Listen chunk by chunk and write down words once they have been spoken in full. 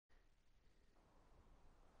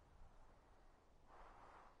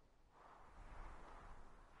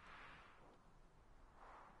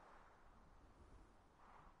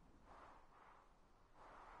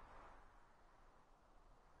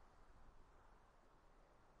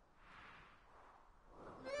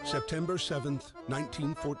September 7th,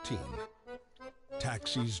 1914.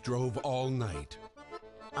 Taxis drove all night.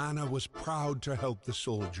 Anna was proud to help the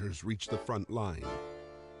soldiers reach the front line.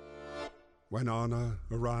 When Anna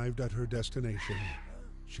arrived at her destination,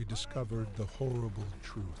 she discovered the horrible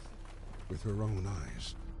truth with her own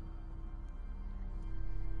eyes.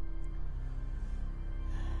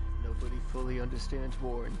 Nobody fully understands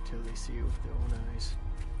war until they see it with their own eyes.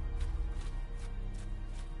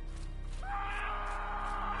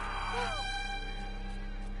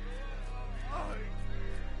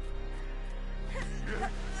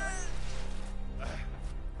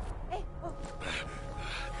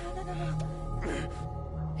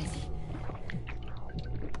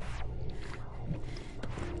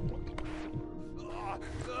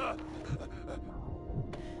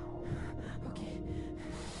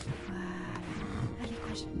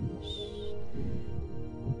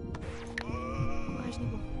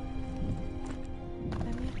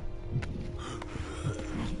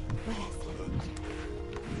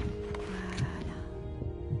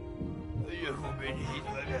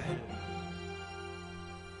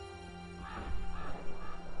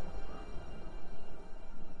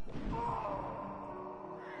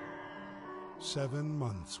 Seven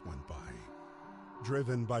months went by.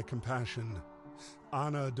 Driven by compassion,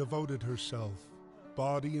 Anna devoted herself,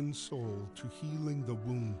 body and soul, to healing the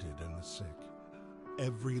wounded and the sick.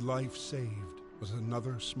 Every life saved was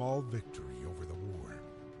another small victory over the war.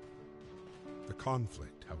 The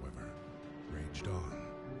conflict, however, raged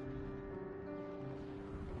on.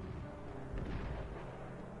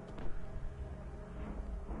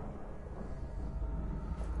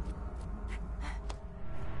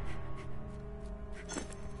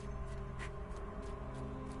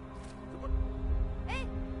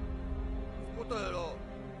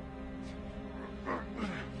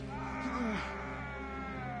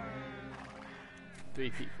 Three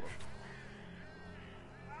people.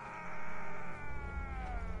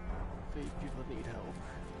 Three people need help.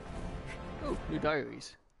 Oh, new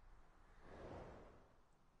diaries.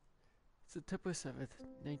 September 7th,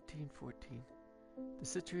 1914. The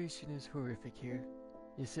situation is horrific here.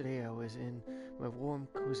 Yesterday I was in my warm,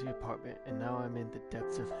 cozy apartment, and now I'm in the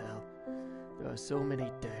depths of hell. There are so many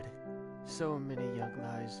dead, so many young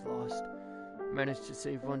lives lost. Managed to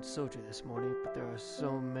save one soldier this morning, but there are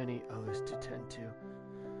so many others to tend to.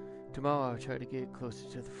 Tomorrow I'll try to get closer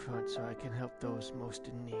to the front so I can help those most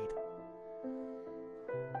in need.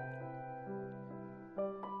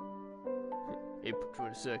 April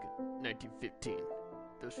 22nd, 1915.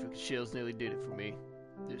 Those freaking shells nearly did it for me.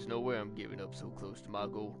 There's no way I'm giving up so close to my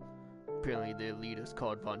goal. Apparently their leader's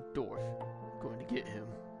called Von Dorf. I'm going to get him.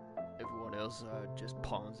 Everyone else are just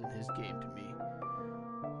pawns in his game to me.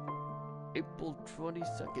 April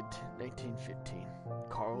 22nd, 1915.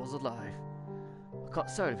 Carl's alive. I caught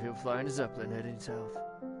sight of him flying a Zeppelin heading south.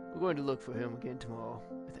 We're going to look for him again tomorrow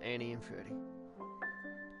with Annie and Freddie.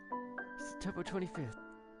 September 25th,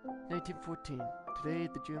 1914. Today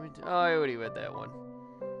the Germans... Oh, I already read that one.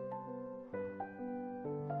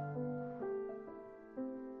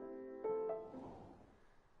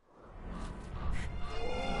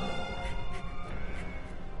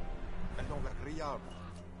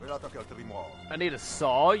 I need a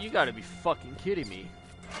saw? You gotta be fucking kidding me.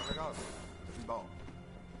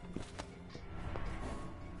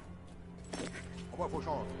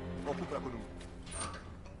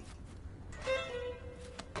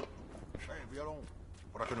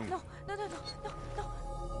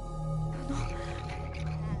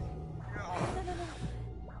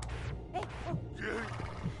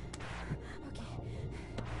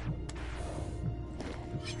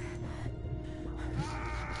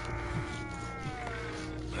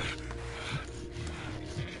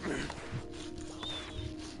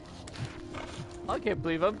 I can't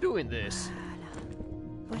believe I'm doing this.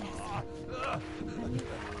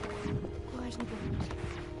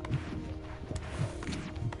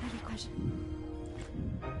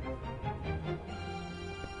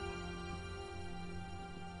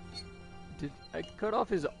 Did I cut off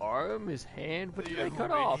his arm, his hand? What did I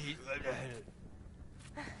cut off?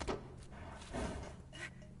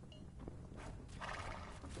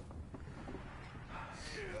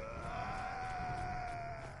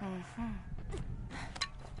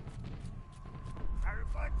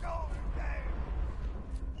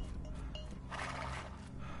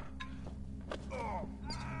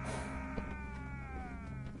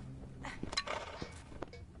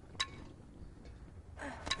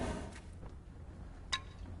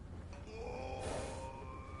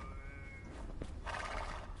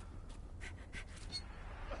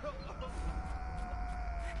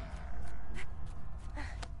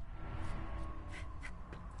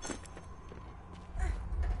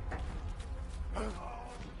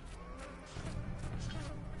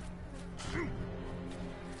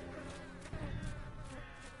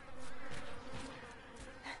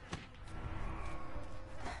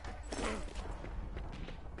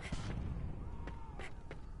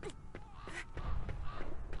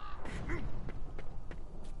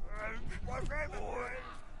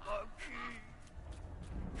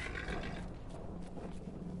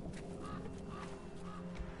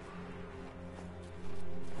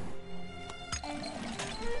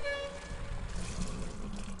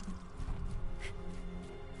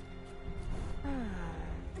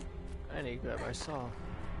 I saw.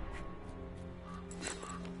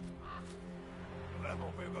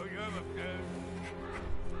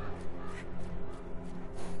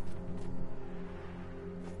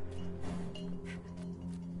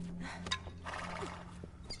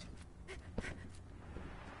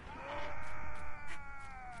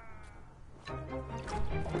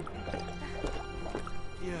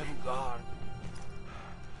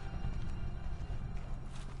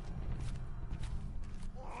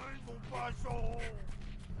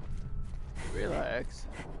 Relax.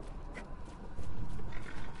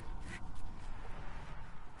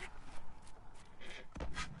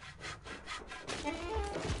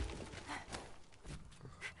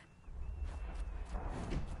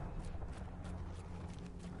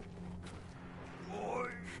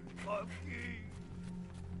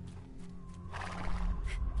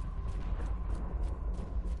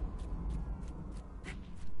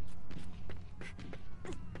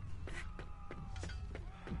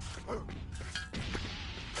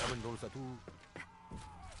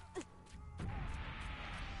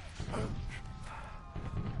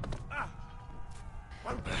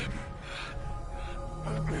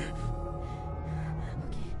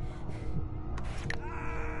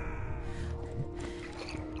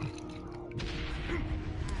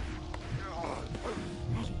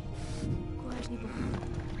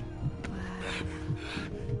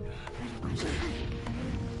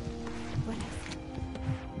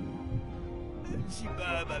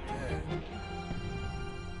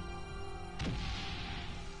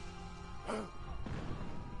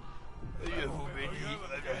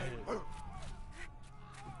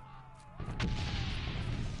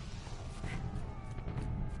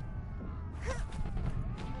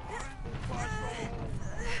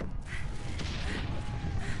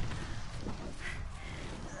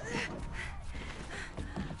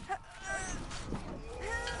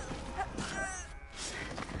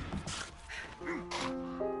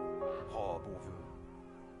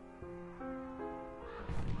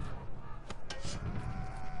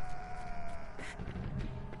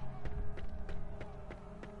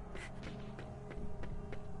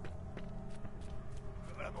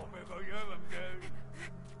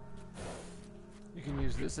 You can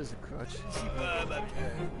use this as a crutch.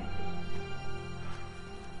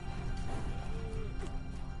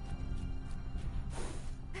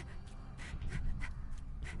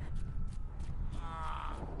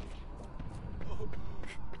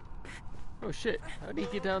 Oh shit, how do you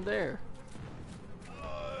get down there?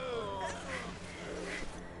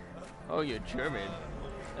 Oh, you're German.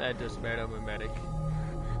 That doesn't matter, I'm a medic.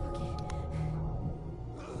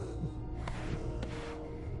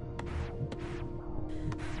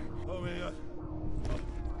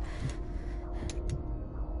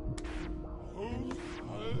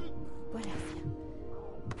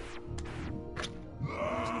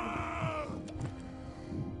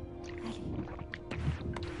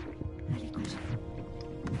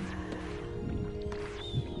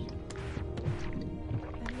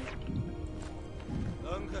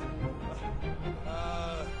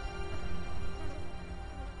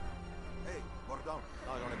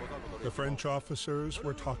 The French officers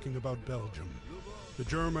were talking about Belgium. The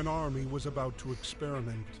German army was about to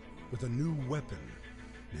experiment with a new weapon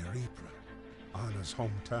near Ypres, Anna's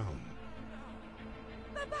hometown.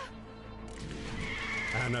 Papa.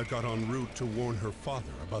 Anna got en route to warn her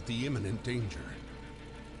father about the imminent danger.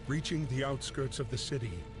 Reaching the outskirts of the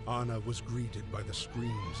city, Anna was greeted by the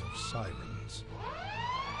screams of sirens.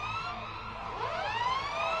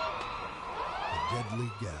 The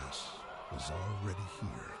deadly gas was already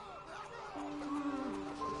here.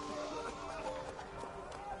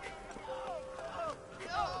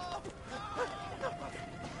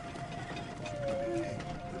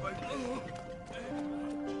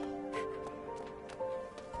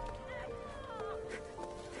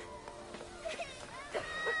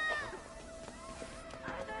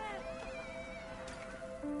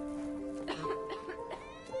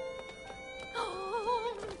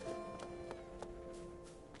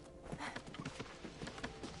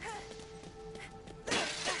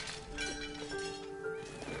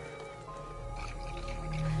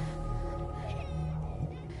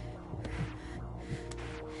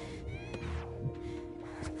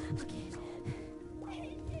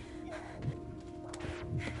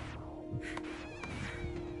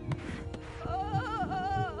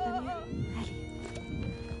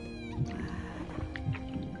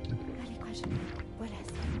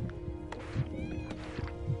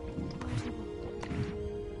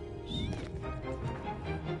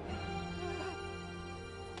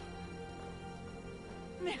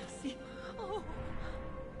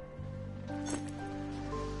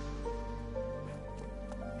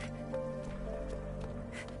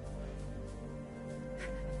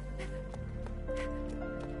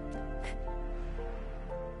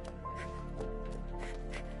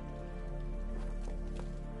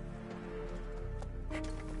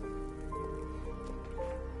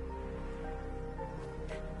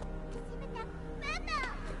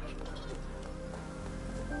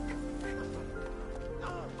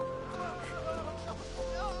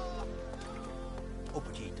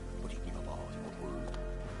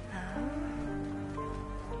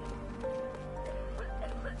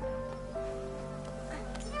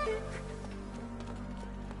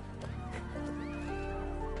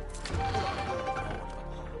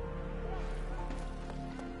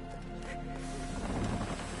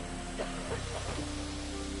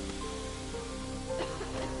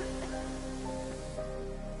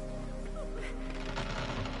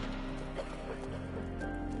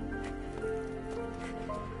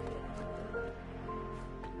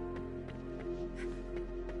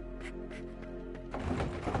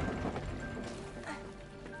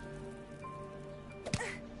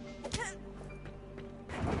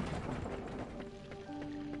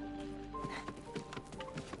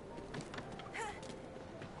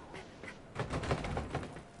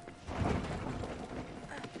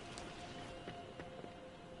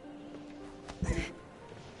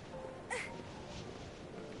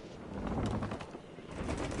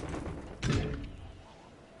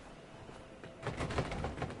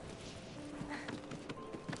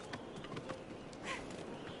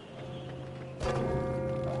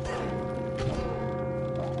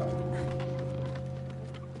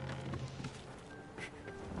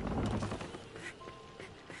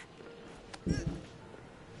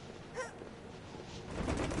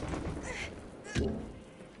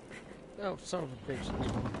 Oh, son of a bitch,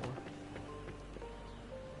 there's one more.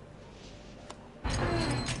 I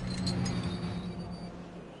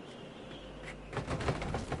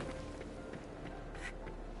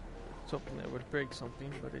was hoping that would break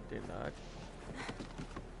something, but it did not.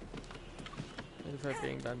 And if I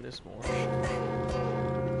banged on this more.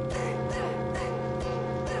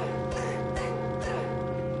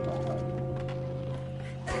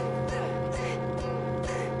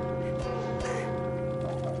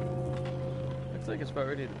 Looks like it's about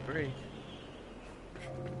ready to break.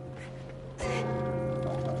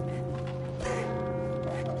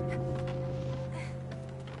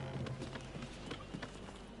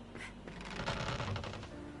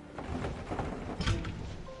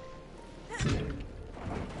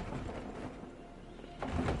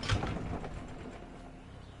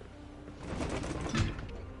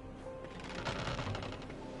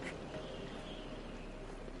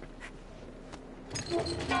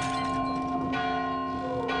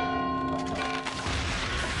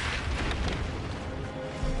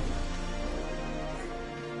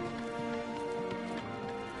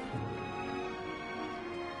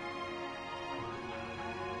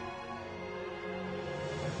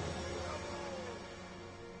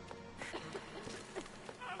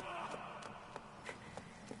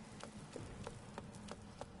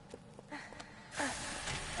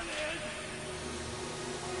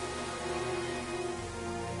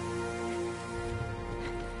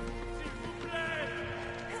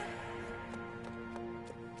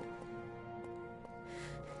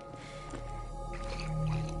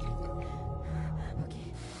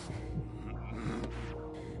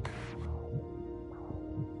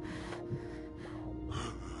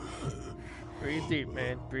 Breathe deep,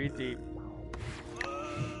 man. Breathe deep.